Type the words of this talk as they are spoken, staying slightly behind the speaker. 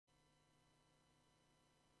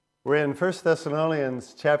We're in 1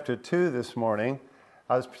 Thessalonians chapter 2 this morning.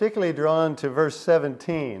 I was particularly drawn to verse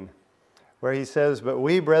 17, where he says, "But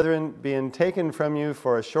we, brethren, being taken from you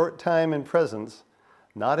for a short time in presence,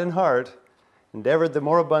 not in heart, endeavored the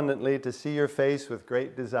more abundantly to see your face with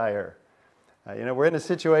great desire." We're in a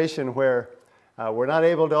situation where we're not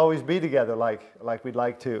able to always be together like we'd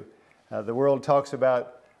like to. The world talks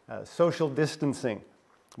about social distancing.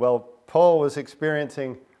 Well, Paul was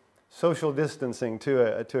experiencing social distancing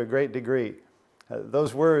to a great degree.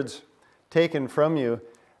 Those words taken from you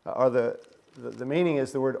are the meaning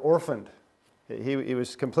is the word orphaned. He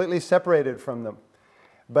was completely separated from them,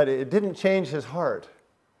 but it didn't change his heart.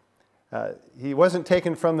 He wasn't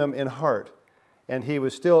taken from them in heart, and he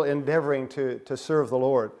was still endeavoring to serve the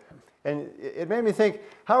Lord. And it made me think,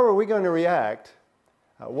 how are we going to react?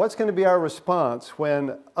 What's going to be our response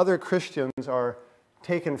when other Christians are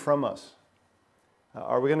taken from us?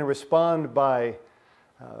 Are we going to respond by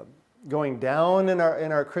going down in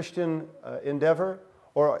our Christian endeavor?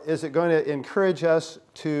 Or is it going to encourage us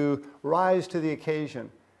to rise to the occasion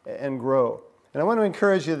and grow? And I want to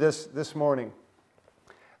encourage you this morning.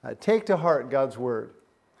 Take to heart God's Word.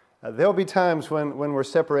 There'll be times when we're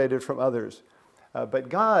separated from others. But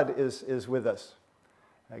God is with us.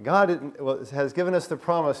 God has given us the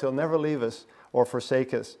promise He'll never leave us or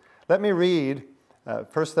forsake us. Let me read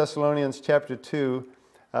 1 Thessalonians chapter 2,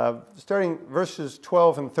 starting verses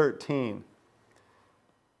 12 and 13.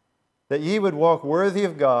 "That ye would walk worthy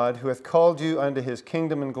of God, who hath called you unto His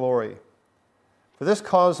kingdom and glory. For this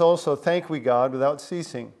cause also thank we God without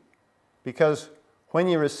ceasing, because when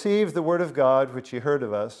ye received the word of God, which ye heard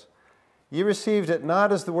of us, ye received it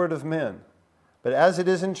not as the word of men, but as it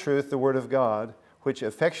is in truth the word of God, which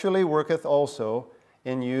effectually worketh also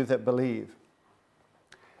in you that believe."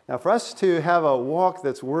 Now, for us to have a walk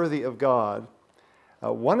that's worthy of God,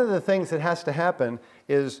 one of the things that has to happen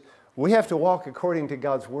is we have to walk according to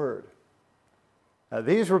God's Word.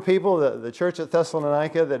 These were people, the church at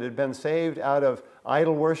Thessalonica, that had been saved out of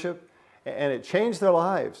idol worship, and it changed their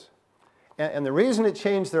lives. And the reason it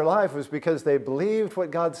changed their life was because they believed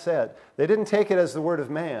what God said. They didn't take it as the Word of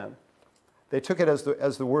man. They took it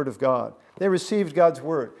as the Word of God. They received God's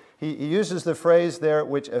Word. He uses the phrase there,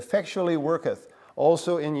 "which effectually worketh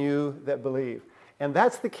also in you that believe." And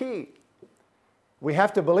that's the key. We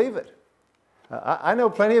have to believe it. I know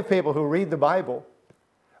plenty of people who read the Bible,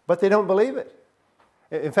 but they don't believe it.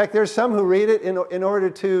 In fact, there's some who read it in order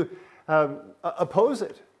to oppose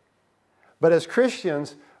it. But as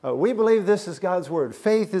Christians, we believe this is God's Word.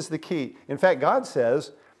 Faith is the key. In fact, God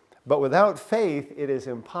says, "But without faith, it is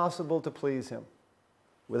impossible to please Him."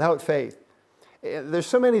 Without faith. There's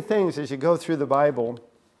so many things as you go through the Bible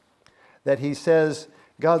that He says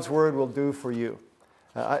God's Word will do for you.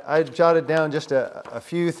 I jotted down just a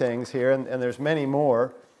few things here, and there's many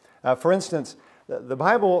more. For instance, the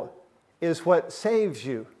Bible is what saves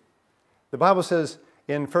you. The Bible says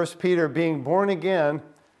in 1 Peter, "Being born again,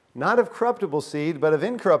 not of corruptible seed, but of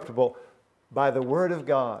incorruptible, by the Word of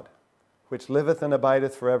God, which liveth and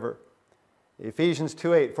abideth forever." Ephesians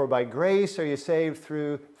 2:8, "For by grace are you saved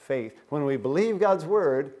through faith." When we believe God's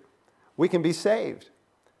Word, we can be saved.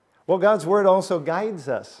 Well, God's Word also guides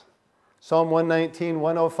us. Psalm 119,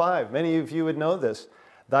 105, many of you would know this.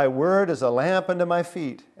 "Thy Word is a lamp unto my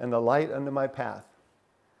feet and the light unto my path."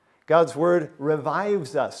 God's Word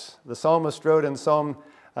revives us. The psalmist wrote in Psalm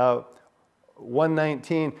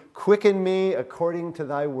 119, "Quicken me according to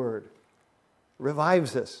thy word."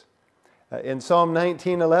 Revives us. In Psalm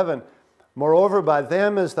 19:11, "Moreover, by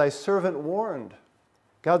them is thy servant warned."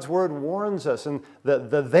 God's Word warns us. And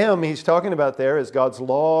the them he's talking about there is God's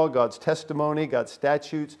law, God's testimony, God's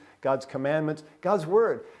statutes, God's commandments. God's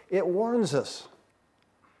Word, it warns us.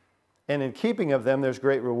 And in keeping of them, there's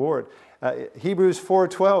great reward. Hebrews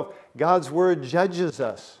 4:12, God's Word judges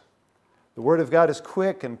us. The Word of God is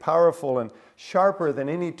quick and powerful and sharper than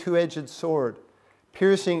any two-edged sword,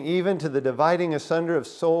 piercing even to the dividing asunder of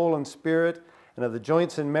soul and spirit and of the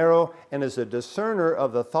joints and marrow, and is a discerner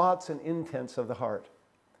of the thoughts and intents of the heart.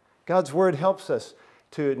 God's Word helps us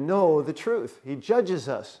to know the truth. He judges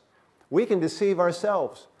us. We can deceive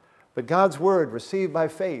ourselves, but God's Word, received by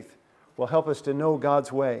faith, will help us to know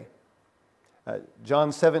God's way.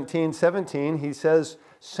 John 17:17, he says,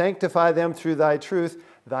 "Sanctify them through thy truth.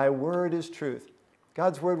 Thy word is truth."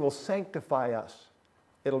 God's Word will sanctify us.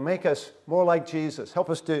 It'll make us more like Jesus, help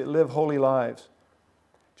us to live holy lives.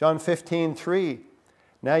 John 15:3,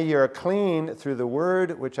 "Now ye are clean through the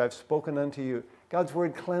word which I've spoken unto you." God's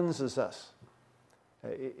Word cleanses us.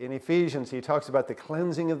 In Ephesians, he talks about the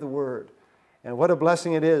cleansing of the Word. And what a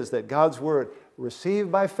blessing it is that God's Word,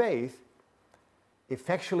 received by faith,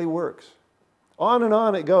 effectually works. On and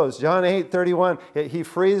on it goes. John 8:31, He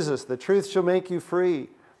frees us. The truth shall make you free.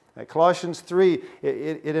 Colossians 3,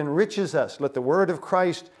 it enriches us. Let the word of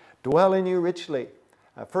Christ dwell in you richly.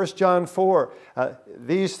 1 John 4,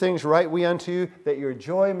 these things write we unto you, that your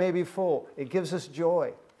joy may be full. It gives us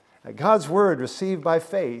joy. God's word received by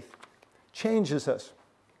faith changes us.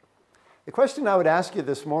 The question I would ask you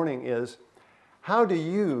this morning is, how do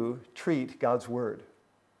you treat God's word?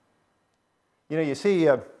 You know, you see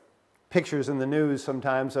pictures in the news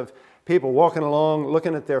sometimes of people walking along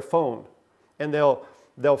looking at their phone, and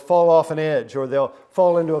they'll fall off an edge, or they'll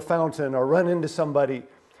fall into a fountain or run into somebody.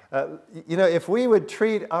 You know, if we would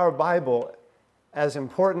treat our Bible as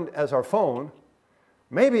important as our phone,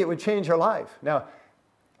 maybe it would change our life. Now,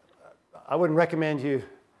 I wouldn't recommend you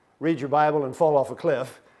read your Bible and fall off a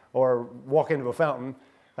cliff or walk into a fountain,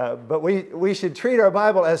 but we should treat our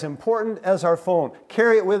Bible as important as our phone.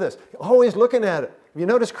 Carry it with us, always looking at it. Have you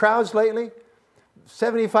noticed crowds lately?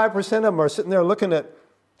 75% of them are sitting there looking at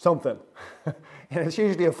something, and it's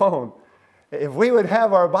usually a phone. If we would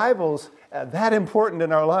have our Bibles that important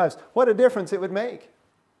in our lives, what a difference it would make.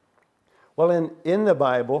 Well, in the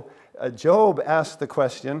Bible, Job asks the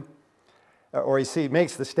question, or he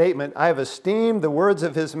makes the statement, I have esteemed the words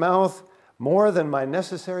of his mouth more than my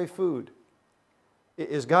necessary food.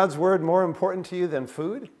 Is God's word more important to you than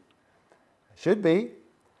food? Should be.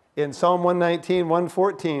 In Psalm 119,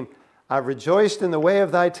 114, I've rejoiced in the way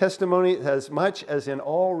of thy testimony as much as in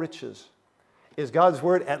all riches. Is God's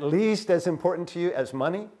word at least as important to you as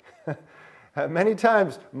money? Many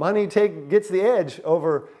times, money gets the edge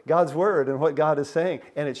over God's word and what God is saying,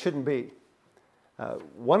 and it shouldn't be.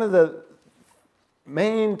 One of the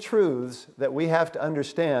main truths that we have to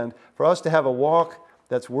understand for us to have a walk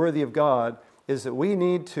that's worthy of God is that we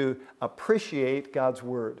need to appreciate God's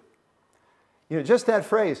word. You know, just that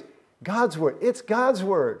phrase, God's word. It's God's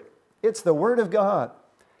word. It's the word of God.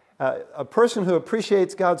 A person who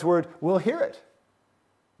appreciates God's word will hear it.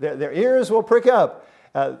 Their ears will prick up.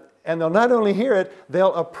 And they'll not only hear it,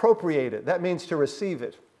 they'll appropriate it. That means to receive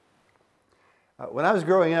it. When I was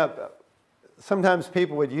growing up, sometimes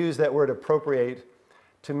people would use that word appropriate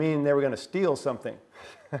to mean they were going to steal something.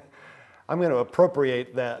 I'm going to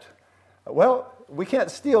appropriate that. Well, we can't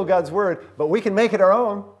steal God's word, but we can make it our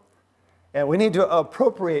own. And we need to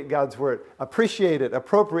appropriate God's word, appreciate it,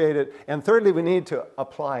 appropriate it. And thirdly, we need to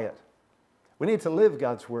apply it. We need to live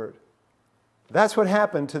God's word. That's what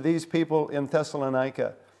happened to these people in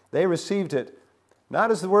Thessalonica. They received it not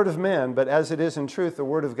as the word of men, but as it is in truth the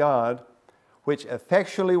word of God, which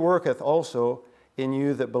effectually worketh also in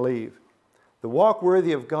you that believe. The walk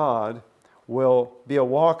worthy of God will be a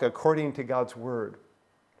walk according to God's word.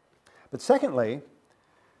 But secondly,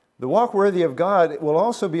 the walk worthy of God will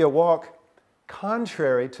also be a walk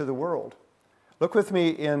contrary to the world. Look with me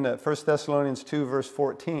in 1 Thessalonians 2, verse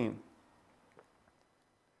 14.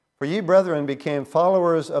 For ye, brethren, became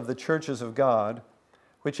followers of the churches of God,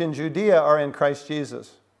 which in Judea are in Christ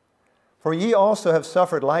Jesus. For ye also have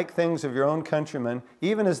suffered like things of your own countrymen,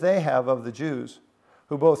 even as they have of the Jews,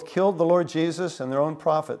 who both killed the Lord Jesus and their own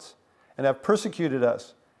prophets, and have persecuted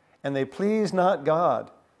us, and they please not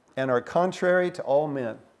God, and are contrary to all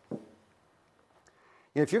men.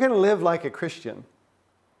 If you're going to live like a Christian,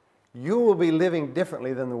 you will be living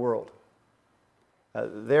differently than the world.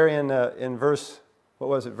 There in verse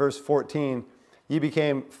 14, ye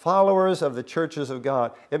became followers of the churches of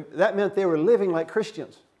God. That meant they were living like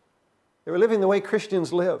Christians. They were living the way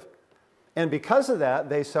Christians live. And because of that,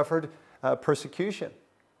 they suffered persecution.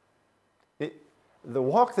 The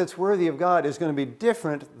walk that's worthy of God is going to be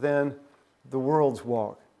different than the world's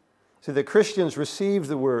walk. See, the Christians received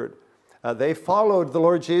the word. They followed the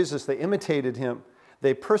Lord Jesus. They imitated him.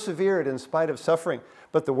 They persevered in spite of suffering.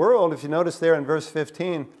 But the world, if you notice there in verse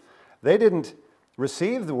 15, they didn't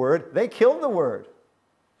receive the word. They killed the word,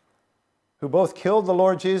 who both killed the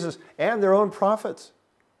Lord Jesus and their own prophets.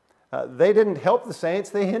 They didn't help the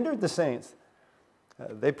saints. They hindered the saints.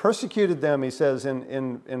 They persecuted them, he says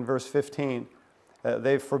in verse 15.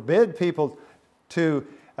 They forbid people to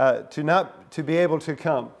be able to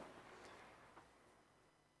come.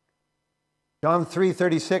 John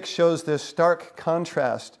 3:36 shows this stark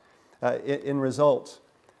contrast in results.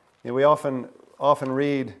 You know, we often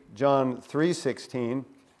read John 3:16.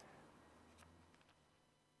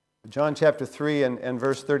 John chapter 3 and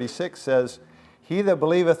verse 36 says, He that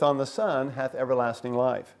believeth on the Son hath everlasting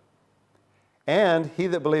life. And he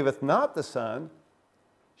that believeth not the Son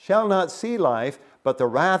shall not see life, but the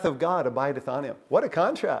wrath of God abideth on him. What a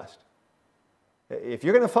contrast. If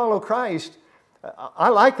you're going to follow Christ, I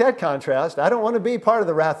like that contrast. I don't want to be part of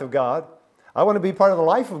the wrath of God. I want to be part of the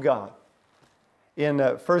life of God. In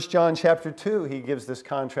 1 John chapter 2, he gives this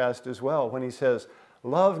contrast as well when he says,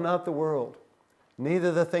 "Love not the world,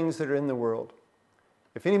 neither the things that are in the world.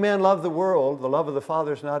 If any man love the world, the love of the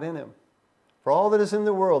Father is not in him. For all that is in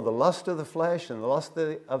the world, the lust of the flesh and the lust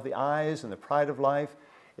of the eyes and the pride of life,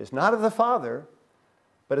 is not of the Father,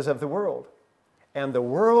 but is of the world. And the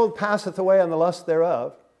world passeth away and the lust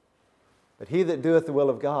thereof, but he that doeth the will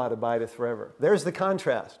of God abideth forever." There's the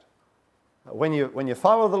contrast. When you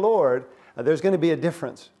follow the Lord, there's going to be a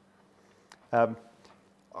difference. Are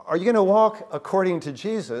you going to walk according to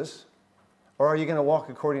Jesus, or are you going to walk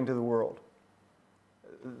according to the world?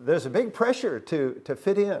 There's a big pressure to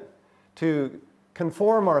fit in, to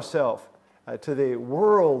conform ourselves to the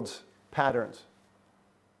world's patterns.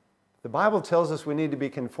 The Bible tells us we need to be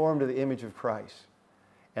conformed to the image of Christ,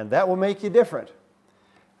 and that will make you different.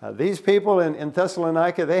 These people in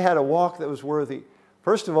Thessalonica, they had a walk that was worthy.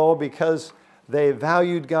 First of all, because they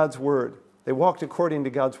valued God's Word. They walked according to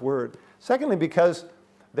God's Word. Secondly, because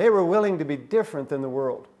they were willing to be different than the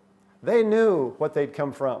world. They knew what they'd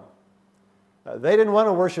come from. They didn't want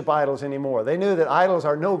to worship idols anymore. They knew that idols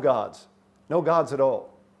are no gods at all.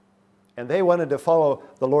 And they wanted to follow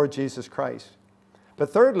the Lord Jesus Christ. But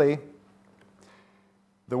thirdly,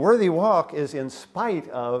 the worthy walk is in spite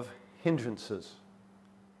of hindrances.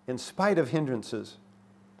 In spite of hindrances.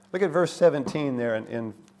 Look at verse 17 there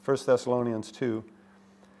in 1 Thessalonians 2.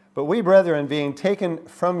 "But we, brethren, being taken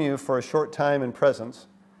from you for a short time in presence,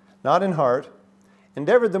 not in heart,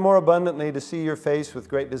 endeavored the more abundantly to see your face with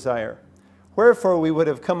great desire. Wherefore we would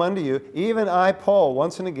have come unto you, even I, Paul,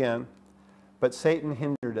 once and again, but Satan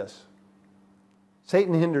hindered us."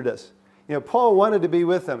 Satan hindered us. You know, Paul wanted to be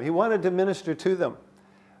with them. He wanted to minister to them.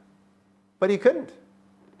 But he couldn't.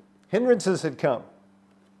 Hindrances had come.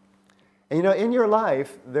 And you know, in your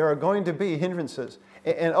life, there are going to be hindrances.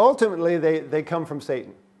 And ultimately, they come from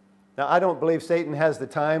Satan. Now, I don't believe Satan has the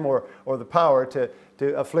time or the power to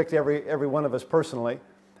afflict every one of us personally.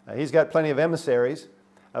 He's got plenty of emissaries.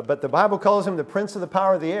 But the Bible calls him the prince of the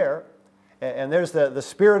power of the air. And there's the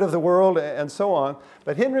spirit of the world and so on.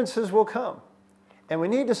 But hindrances will come. And we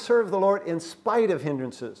need to serve the Lord in spite of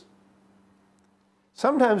hindrances.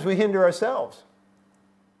 Sometimes we hinder ourselves.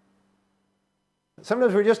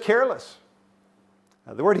 Sometimes we're just careless.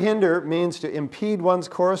 The word hinder means to impede one's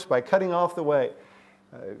course by cutting off the way.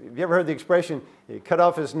 Have you ever heard the expression, "He cut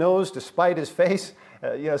off his nose to spite his face"?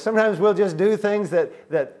 Sometimes we'll just do things that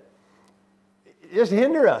just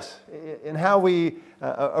hinder us in how we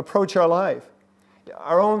approach our life.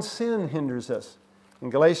 Our own sin hinders us. In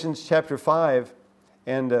Galatians chapter 5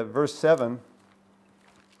 and verse 7,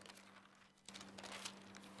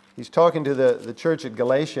 he's talking to the church at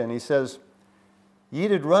Galatia, and he says, "Ye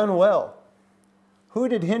did run well. Who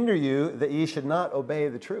did hinder you that ye should not obey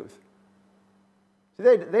the truth?" See,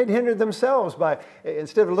 they'd hindered themselves by,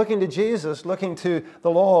 instead of looking to Jesus, looking to the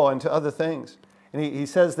law and to other things. And he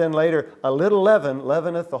says then later, "A little leaven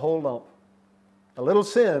leaveneth the whole lump." A little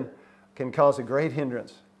sin can cause a great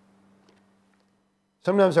hindrance.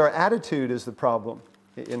 Sometimes our attitude is the problem.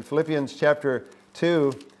 In Philippians chapter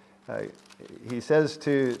 2, he says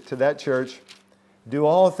to that church, "Do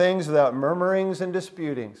all things without murmurings and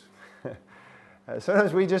disputings."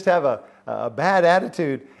 Sometimes we just have a bad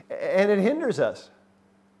attitude, and it hinders us.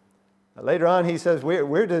 Later on, he says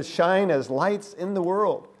we're to shine as lights in the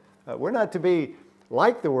world. We're not to be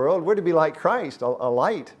like the world. We're to be like Christ, a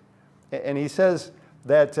light. And he says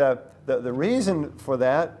that the reason for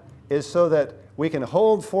that is so that we can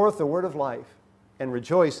hold forth the word of life and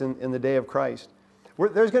rejoice in the day of Christ.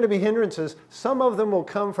 There's going to be hindrances. Some of them will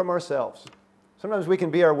come from ourselves. Sometimes we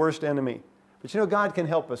can be our worst enemy. But you know, God can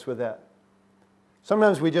help us with that.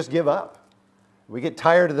 Sometimes we just give up. We get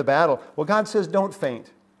tired of the battle. Well, God says don't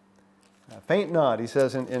faint. Faint not, he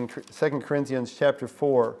says in 2 Corinthians chapter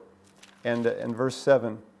 4 and verse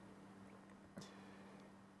 7.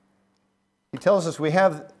 He tells us we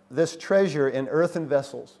have this treasure in earthen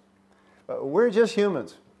vessels. We're just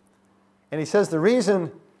humans. And he says the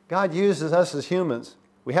reason God uses us as humans,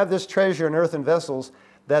 we have this treasure in earthen vessels,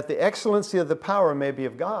 that the excellency of the power may be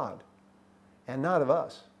of God and not of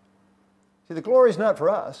us. See, the glory is not for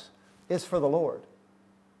us, it's for the Lord.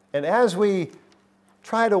 And as we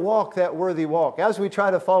try to walk that worthy walk, as we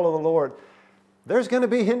try to follow the Lord, there's going to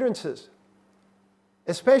be hindrances,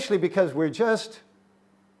 especially because we're just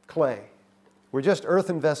clay. We're just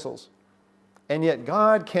earthen vessels. And yet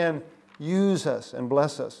God can use us and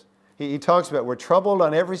bless us. He talks about we're troubled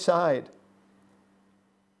on every side,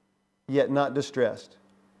 yet not distressed.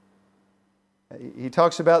 He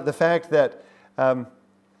talks about the fact that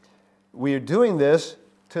we are doing this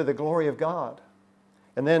to the glory of God.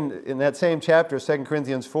 And then in that same chapter, 2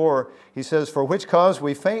 Corinthians 4, he says, "For which cause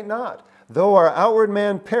we faint not, though our outward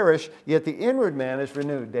man perish, yet the inward man is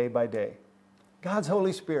renewed day by day." God's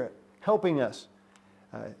Holy Spirit helping us,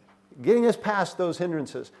 getting us past those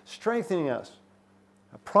hindrances, strengthening us,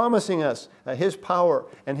 promising us His power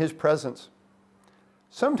and His presence.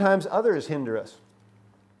 Sometimes others hinder us.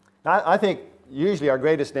 I think usually our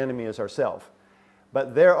greatest enemy is ourselves.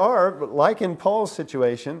 But there are, like in Paul's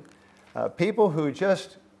situation, people who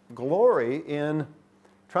just glory in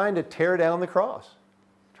trying to tear down the cross,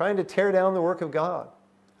 trying to tear down the work of God,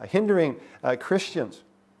 hindering Christians.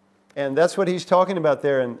 And that's what he's talking about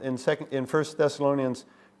there in 1 Thessalonians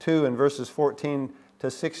 2 and verses 14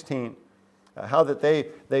 to 16. How that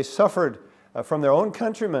they suffered from their own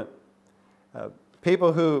countrymen,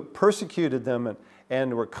 people who persecuted them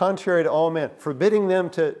and were contrary to all men, forbidding them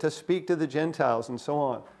to speak to the Gentiles and so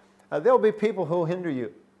on. There'll be people who will hinder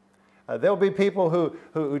you. There'll be people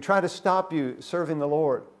who try to stop you serving the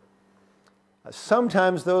Lord.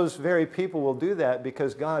 Sometimes those very people will do that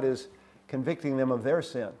because God is convicting them of their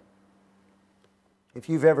sin. If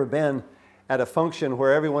you've ever been at a function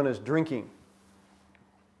where everyone is drinking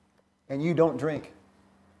and you don't drink,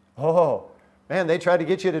 oh, man, they try to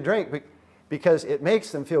get you to drink because it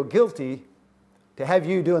makes them feel guilty to have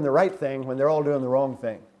you doing the right thing when they're all doing the wrong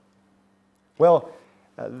thing. Well,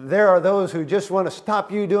 there are those who just want to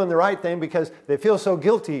stop you doing the right thing because they feel so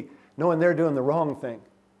guilty knowing they're doing the wrong thing.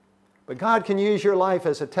 But God can use your life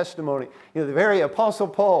as a testimony. You know, the very Apostle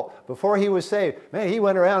Paul, before he was saved, man, he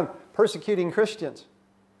went around persecuting Christians.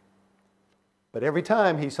 But every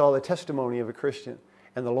time he saw the testimony of a Christian,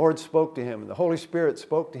 and the Lord spoke to him, and the Holy Spirit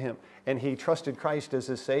spoke to him, and he trusted Christ as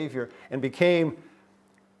his Savior and became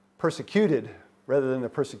persecuted rather than the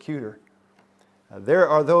persecutor. There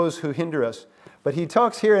are those who hinder us. But he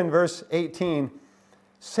talks here in verse 18,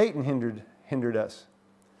 Satan hindered us.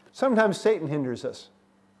 Sometimes Satan hinders us.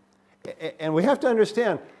 And we have to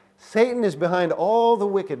understand, Satan is behind all the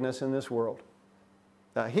wickedness in this world.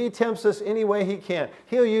 He tempts us any way he can.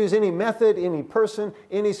 He'll use any method, any person,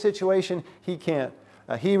 any situation he can.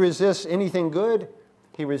 He resists anything good.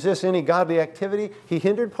 He resists any godly activity. He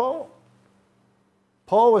hindered Paul.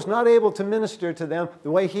 Paul was not able to minister to them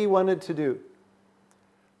the way he wanted to do.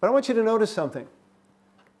 But I want you to notice something.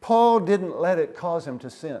 Paul didn't let it cause him to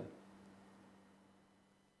sin.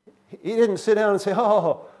 He didn't sit down and say,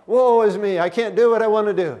 "Oh, woe is me, I can't do what I want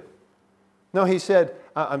to do." No, he said,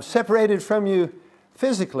 "I'm separated from you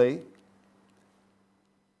physically,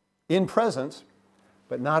 in presence,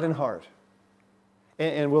 but not in heart."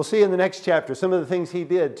 And we'll see in the next chapter some of the things he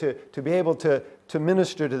did to be able to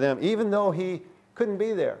minister to them, even though he couldn't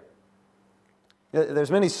be there. There's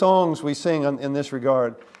many songs we sing in this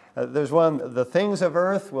regard. There's one, "The things of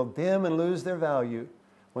earth will dim and lose their value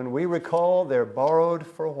when we recall they're borrowed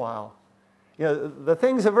for a while." You know, the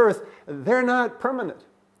things of earth, they're not permanent.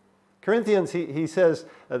 Corinthians, he says,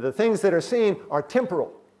 the things that are seen are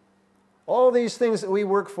temporal. All these things that we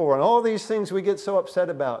work for and all these things we get so upset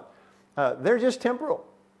about, they're just temporal.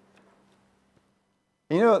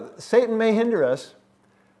 You know, Satan may hinder us,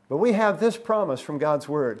 but we have this promise from God's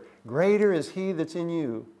Word. Greater is He that's in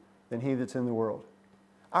you than he that's in the world.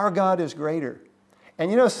 Our God is greater. And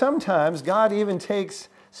you know, sometimes God even takes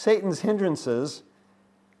Satan's hindrances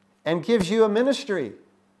and gives you a ministry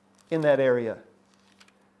in that area.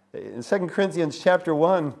 In 2 Corinthians chapter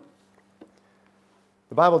 1,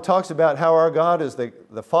 the Bible talks about how our God is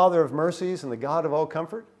the Father of mercies and the God of all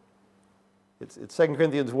comfort. It's 2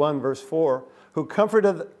 Corinthians 1 verse 4, "Who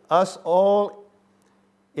comforteth us all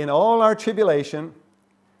in all our tribulation,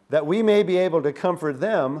 that we may be able to comfort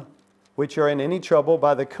them which are in any trouble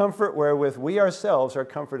by the comfort wherewith we ourselves are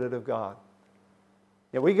comforted of God."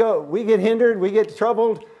 Yeah, we get hindered, we get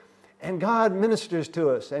troubled, and God ministers to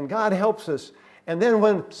us, and God helps us. And then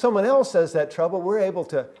when someone else has that trouble, we're able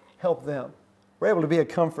to help them. We're able to be a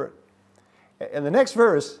comfort. And the next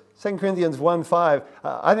verse, 2 Corinthians 1:5,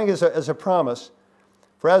 I think is a promise.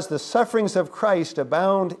 "For as the sufferings of Christ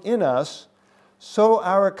abound in us, so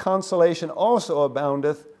our consolation also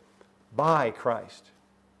aboundeth by Christ."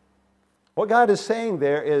 What God is saying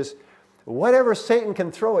there is, whatever Satan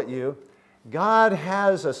can throw at you, God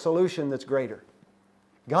has a solution that's greater.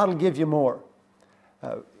 God will give you more.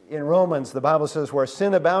 In Romans, the Bible says, "Where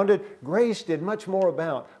sin abounded, grace did much more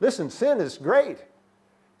abound." Listen, sin is great.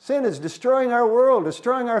 Sin is destroying our world,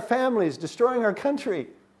 destroying our families, destroying our country.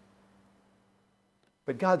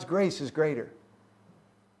 But God's grace is greater.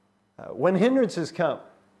 When hindrances come,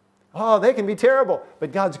 they can be terrible,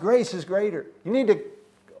 but God's grace is greater. You need to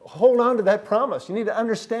hold on to that promise. You need to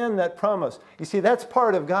understand that promise. You see, that's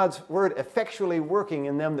part of God's Word effectually working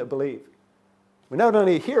in them that believe. We not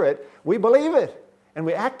only hear it, we believe it, and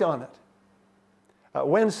we act on it.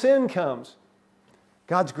 When sin comes,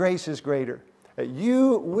 God's grace is greater.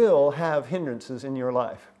 You will have hindrances in your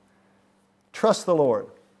life. Trust the Lord.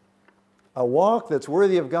 A walk that's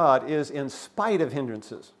worthy of God is in spite of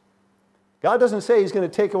hindrances. God doesn't say He's going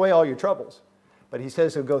to take away all your troubles, but He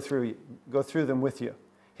says He'll go through them with you.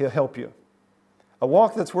 He'll help you. A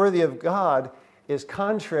walk that's worthy of God is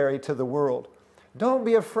contrary to the world. Don't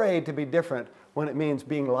be afraid to be different when it means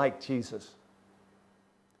being like Jesus.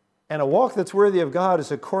 And a walk that's worthy of God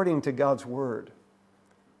is according to God's Word.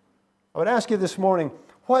 I would ask you this morning,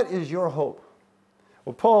 what is your hope?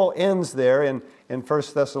 Well, Paul ends there in 1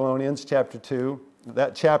 Thessalonians chapter 2.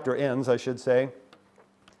 That chapter ends, I should say.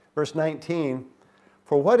 Verse 19,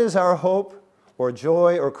 for what is our hope or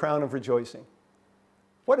joy or crown of rejoicing?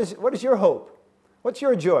 What is your hope? What's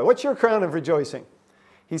your joy? What's your crown of rejoicing?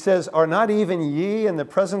 He says, are not even ye in the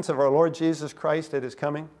presence of our Lord Jesus Christ at His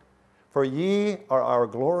coming? For ye are our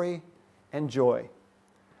glory and joy.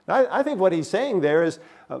 Now, I think what he's saying there is,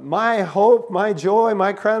 my hope, my joy,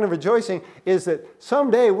 my crown of rejoicing is that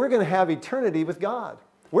someday we're going to have eternity with God.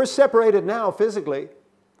 We're separated now physically,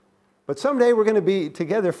 but someday we're going to be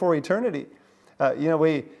together for eternity.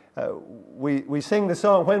 We sing the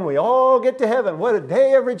song, when we all get to heaven, what a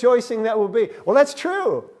day of rejoicing that will be. Well, that's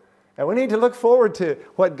true. And we need to look forward to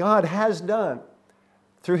what God has done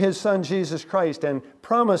through His Son, Jesus Christ, and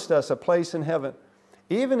promised us a place in heaven.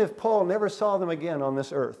 Even if Paul never saw them again on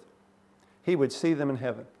this earth, he would see them in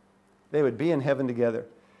heaven. They would be in heaven together.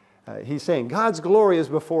 He's saying, God's glory is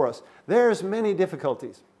before us. There's many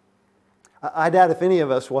difficulties. I doubt if any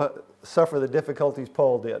of us will suffer the difficulties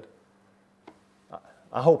Paul did.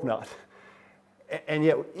 I hope not. And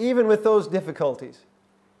yet, even with those difficulties,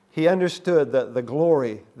 he understood the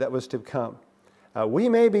glory that was to come. We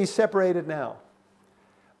may be separated now,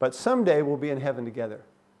 but someday we'll be in heaven together.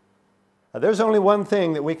 There's only one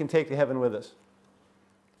thing that we can take to heaven with us.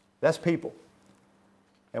 That's people.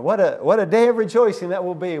 And what a day of rejoicing that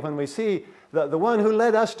will be when we see the one who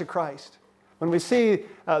led us to Christ. When we see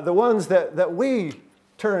the ones that we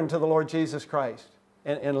turned to the Lord Jesus Christ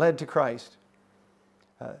and led to Christ.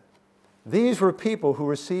 These were people who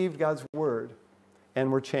received God's Word and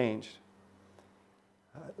were changed.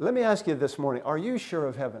 Let me ask you this morning, are you sure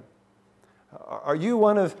of heaven? Are you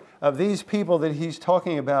one of these people that he's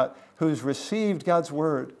talking about who's received God's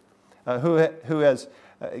Word, who is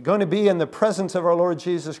going to be in the presence of our Lord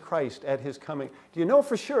Jesus Christ at His coming? Do you know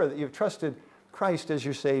for sure that you've trusted Christ as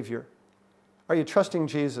your Savior? Are you trusting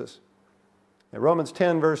Jesus? And Romans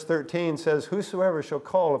 10 verse 13 says, whosoever shall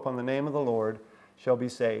call upon the name of the Lord shall be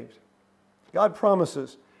saved. God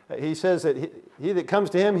promises. He says that he that comes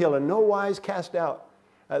to Him, He'll in no wise cast out.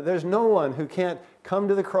 There's no one who can't come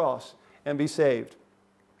to the cross and be saved.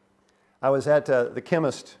 I was at the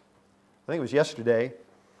chemist, I think it was yesterday,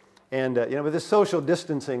 and with this social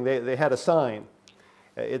distancing, they had a sign.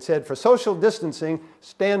 It said, for social distancing,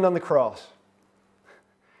 stand on the cross.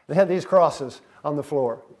 They had these crosses on the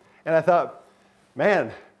floor. And I thought,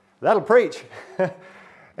 man, that'll preach.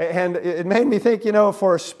 And it made me think,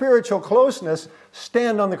 for spiritual closeness,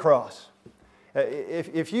 stand on the cross.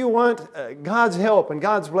 If you want God's help and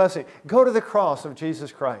God's blessing, go to the cross of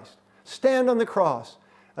Jesus Christ. Stand on the cross.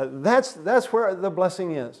 That's where the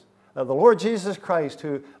blessing is. The Lord Jesus Christ,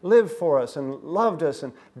 who lived for us and loved us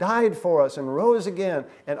and died for us and rose again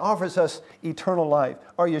and offers us eternal life.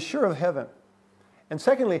 Are you sure of heaven? And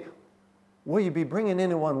secondly, will you be bringing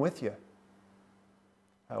anyone with you?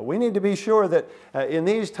 We need to be sure that in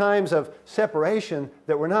these times of separation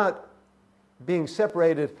that we're not being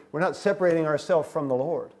separated, we're not separating ourselves from the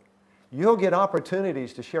Lord. You'll get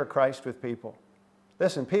opportunities to share Christ with people.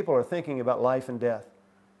 Listen, people are thinking about life and death.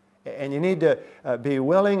 And you need to be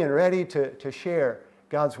willing and ready to share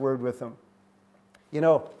God's Word with them.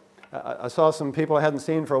 I saw some people I hadn't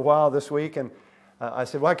seen for a while this week, and I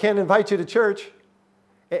said, well, I can't invite you to church.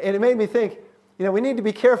 And it made me think, we need to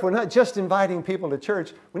be careful. We're not just inviting people to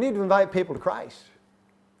church. We need to invite people to Christ.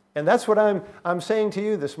 And that's what I'm saying to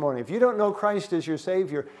you this morning. If you don't know Christ as your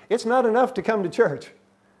Savior, it's not enough to come to church.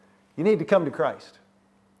 You need to come to Christ.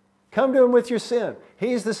 Come to Him with your sin.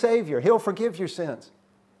 He's the Savior. He'll forgive your sins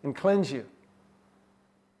and cleanse you.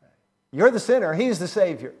 You're the sinner. He's the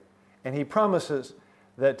Savior. And He promises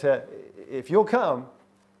that if you'll come,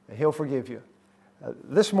 He'll forgive you.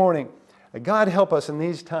 This morning, God help us in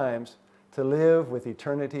these times to live with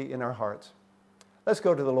eternity in our hearts. Let's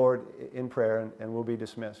go to the Lord in prayer and we'll be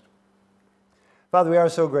dismissed. Father, we are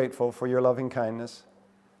so grateful for your loving kindness.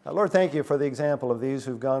 Lord, thank you for the example of these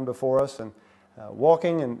who've gone before us and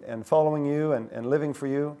walking and following you and living for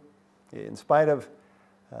you in spite of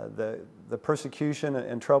the persecution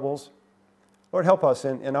and troubles. Lord, help us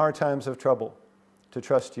in our times of trouble to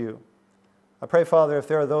trust you. I pray, Father, if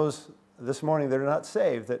there are those this morning that are not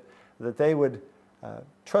saved, that they would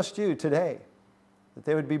trust you today, that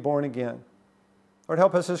they would be born again. Lord,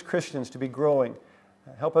 help us as Christians to be growing.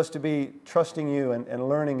 Help us to be trusting you and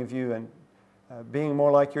learning of you and being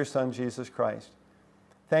more like your Son, Jesus Christ.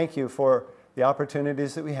 Thank you for the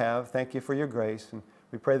opportunities that we have. Thank you for your grace. And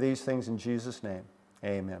we pray these things in Jesus' name.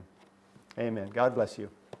 Amen. Amen. God bless you.